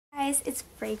guys, it's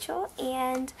Rachel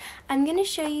and I'm going to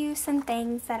show you some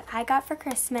things that I got for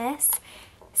Christmas.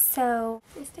 So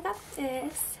first I got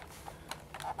this,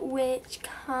 which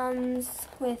comes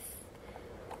with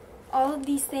all of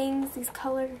these things, these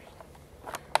colors.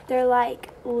 They're like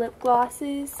lip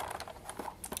glosses,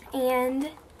 and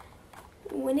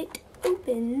when it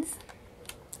opens,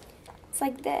 it's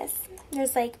like this.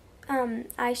 There's like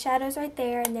eyeshadows right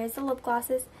there, and there's the lip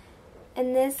glosses,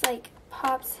 and this like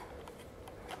pops.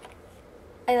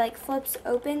 It like flips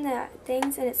open the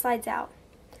things and it slides out.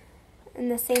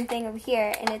 And the same thing over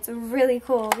here, and it's really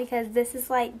cool because this is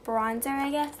like bronzer,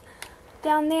 I guess,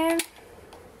 down there.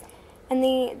 And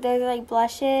there's like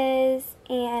blushes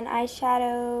and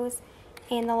eyeshadows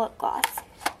and the lip gloss.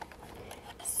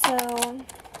 So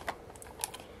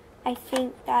I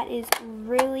think that is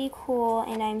really cool,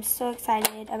 and I'm so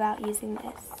excited about using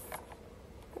this.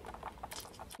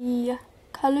 The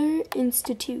Color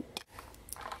Institute.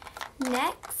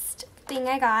 Next thing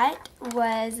I got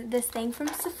was this thing from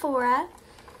Sephora,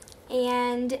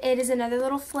 and it is another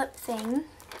little flip thing.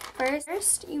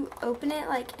 First you open it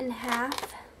like in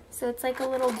half, so it's like a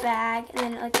little bag, and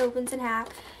then it like opens in half.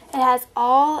 It has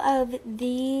all of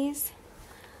these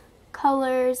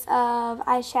colors of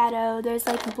eyeshadow. There's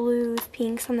like blues,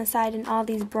 pinks on the side, and all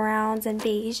these browns and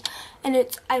beige, and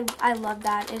I love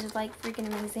that. It is like freaking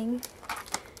amazing.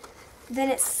 Then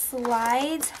it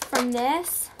slides from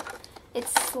this. It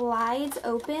slides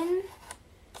open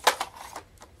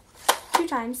 2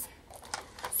 times.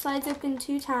 Slides open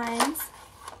 2 times.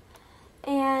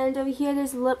 And over here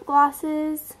there's lip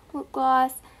glosses. Lip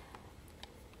gloss.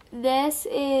 This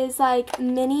is like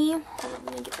mini. Hold on,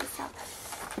 let me get this out.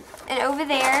 And over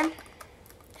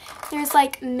there's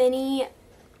like mini,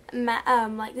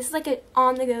 like this is like an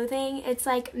on-the-go thing. It's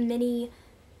like mini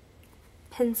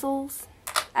pencils,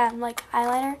 like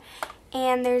eyeliner.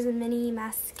 And there's a mini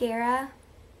mascara,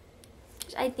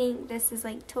 which I think this is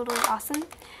like totally awesome.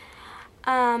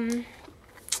 And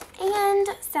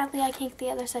sadly I can't get the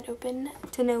other side open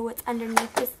to know what's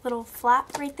underneath this little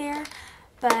flap right there,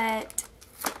 but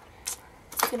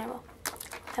soon I will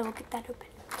get that open.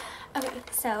 Okay,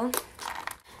 so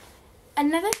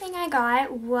another thing I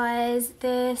got was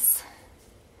this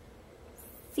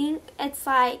think it's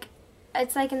like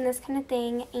in this kind of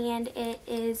thing, and it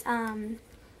is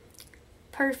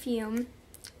perfume. It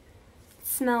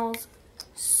smells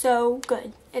so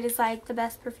good. It is like the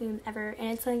best perfume ever,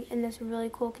 and it's like in this really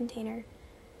cool container.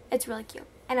 It's really cute,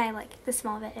 and I like the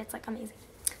smell of it. It's like amazing.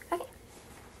 Okay.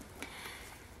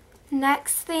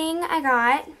 Next thing I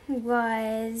got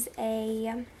was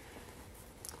a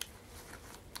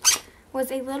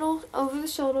little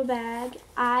over-the-shoulder bag.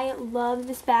 I love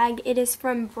this bag. It is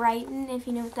from Brighton, if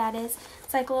you know what that is.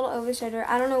 It's like a little over-the-shoulder.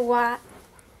 I don't know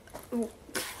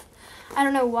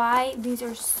why these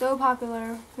are so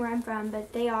popular where I'm from,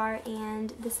 but they are,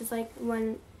 and this is like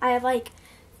one. I have like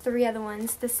 3 other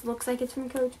ones. This looks like it's from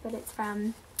Coach, but it's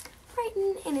from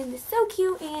Brighton, and it is so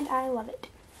cute, and I love it.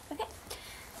 Okay.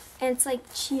 And it's like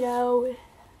Cheeto.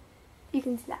 You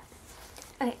can see that.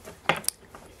 Okay.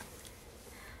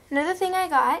 Another thing I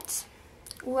got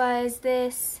was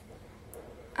this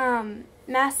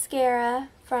mascara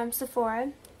from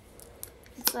Sephora.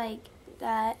 It's like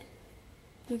that.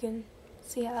 You can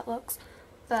see how it looks,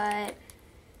 but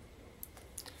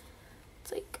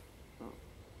it's like,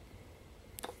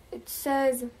 it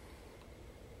says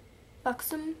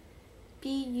Buxom,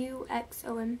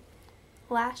 B-U-X-O-M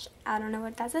lash. I don't know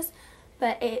what that says,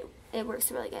 but it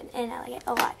works really good, and I like it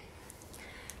a lot.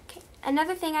 Okay,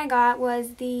 another thing I got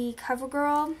was the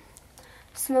CoverGirl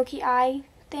smoky eye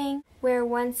thing, where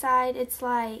one side it's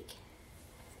like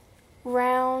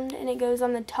round and it goes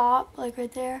on the top, like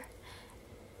right there.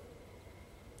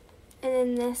 And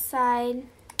then this side,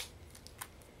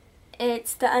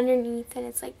 it's the underneath, and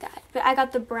it's like that. But I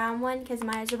got the brown one because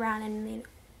my eyes are brown, and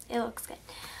it looks good.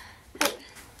 Okay.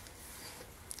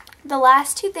 The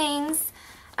last 2 things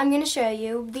I'm going to show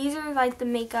you. These are like the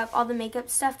makeup, all the makeup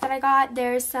stuff that I got.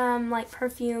 There's some like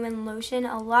perfume and lotion.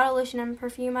 A lot of lotion and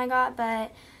perfume I got,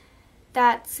 but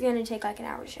that's going to take like an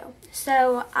hour to show.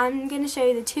 So I'm going to show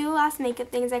you the 2 last makeup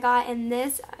things I got, and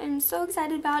this I'm so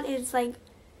excited about. It's like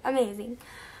amazing.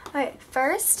 Okay,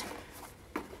 first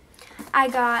I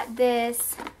got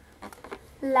this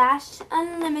Lash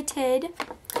Unlimited,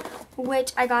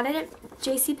 which I got it at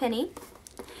JCPenney,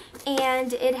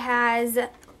 and it has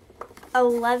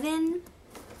 11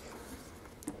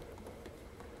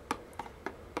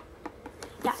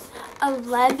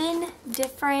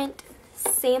 different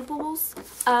samples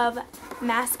of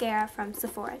mascara from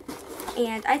Sephora,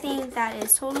 and I think that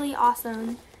is totally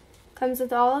awesome Comes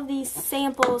with all of these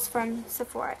samples from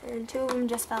Sephora, and 2 of them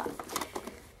just fell out.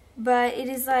 But it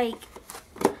is like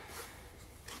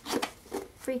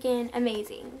freaking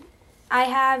amazing. I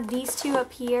have these 2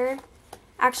 up here.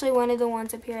 Actually, one of the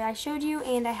ones up here I showed you,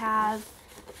 and I have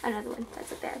another one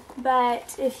that's up there.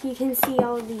 But if you can see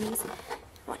all of these,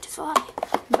 one just fell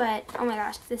out. But oh my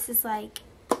gosh, this is like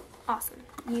awesome.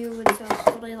 You would so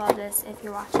totally love this if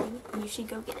you're watching. You should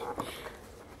go get it.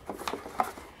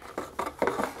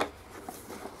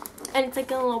 And it's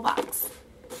like a little box,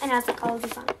 and it has like all of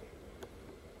this on it.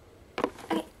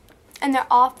 Okay, and they're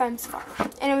all from Sephora,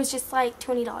 and it was just like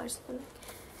 $20.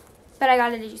 But I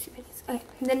got it at JCPenney's. Okay,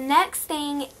 the next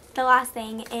thing, the last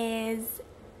thing is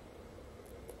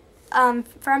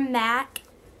from MAC,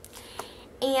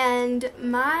 and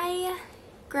my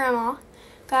grandma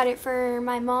got it for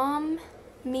my mom,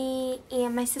 me,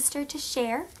 and my sister to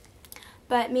share.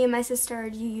 But me and my sister are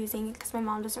using it because my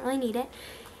mom doesn't really need it.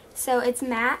 So it's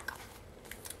MAC.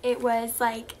 It was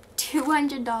like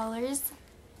 $200,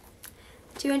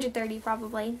 $230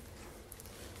 probably.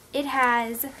 It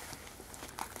has,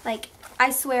 like,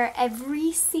 I swear,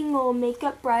 every single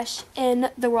makeup brush in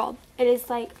the world. It is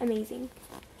like amazing.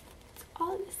 It's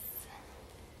all this.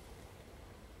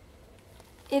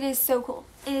 It is so cool.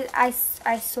 I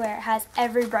swear it has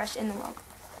every brush in the world.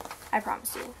 I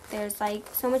promise you. There's like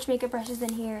so much makeup brushes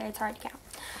in here, it's hard to count.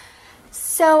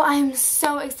 So I'm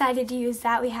so excited to use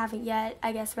that. We haven't yet.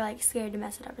 I guess we're like scared to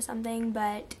mess it up or something,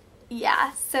 but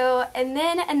yeah. So, and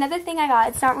then another thing I got,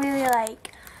 it's not really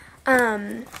like,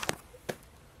 I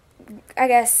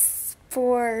guess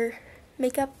for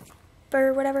makeup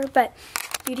or whatever, but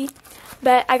beauty.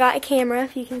 But I got a camera,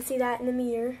 if you can see that in the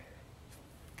mirror.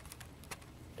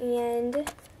 And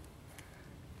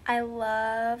I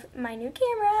love my new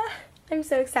camera. I'm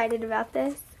so excited about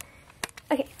this.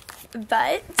 Okay,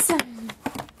 but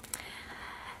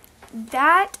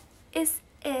that is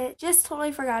it. Just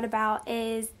totally forgot about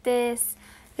is this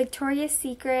Victoria's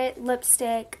Secret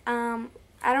lipstick.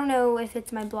 I don't know if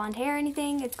it's my blonde hair or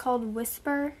anything. It's called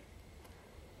Whisper.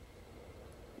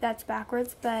 That's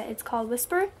backwards, but it's called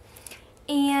Whisper.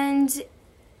 And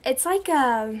it's like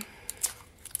a,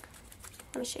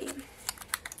 let me show you.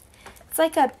 It's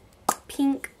like a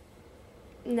pink,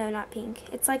 no, not pink.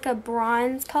 It's like a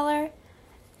bronze color.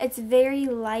 It's very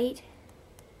light.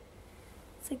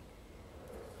 It's like,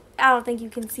 I don't think you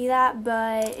can see that,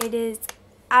 but it is,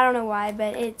 I don't know why,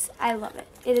 but it's, I love it.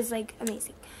 It is like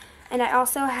amazing. And I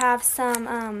also have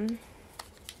some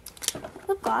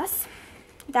lip gloss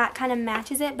that kind of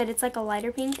matches it, but it's like a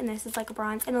lighter pink, and this is like a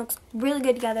bronze, and it looks really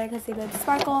good together because they both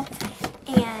sparkle,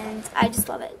 and I just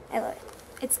love it. I love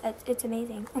it. It's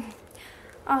amazing.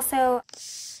 Also,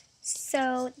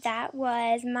 so that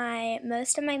was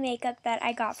most of my makeup that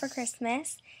I got for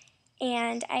Christmas,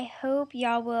 and I hope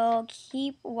y'all will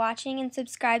keep watching and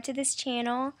subscribe to this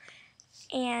channel,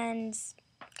 and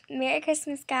Merry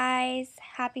Christmas, guys.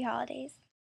 Happy holidays.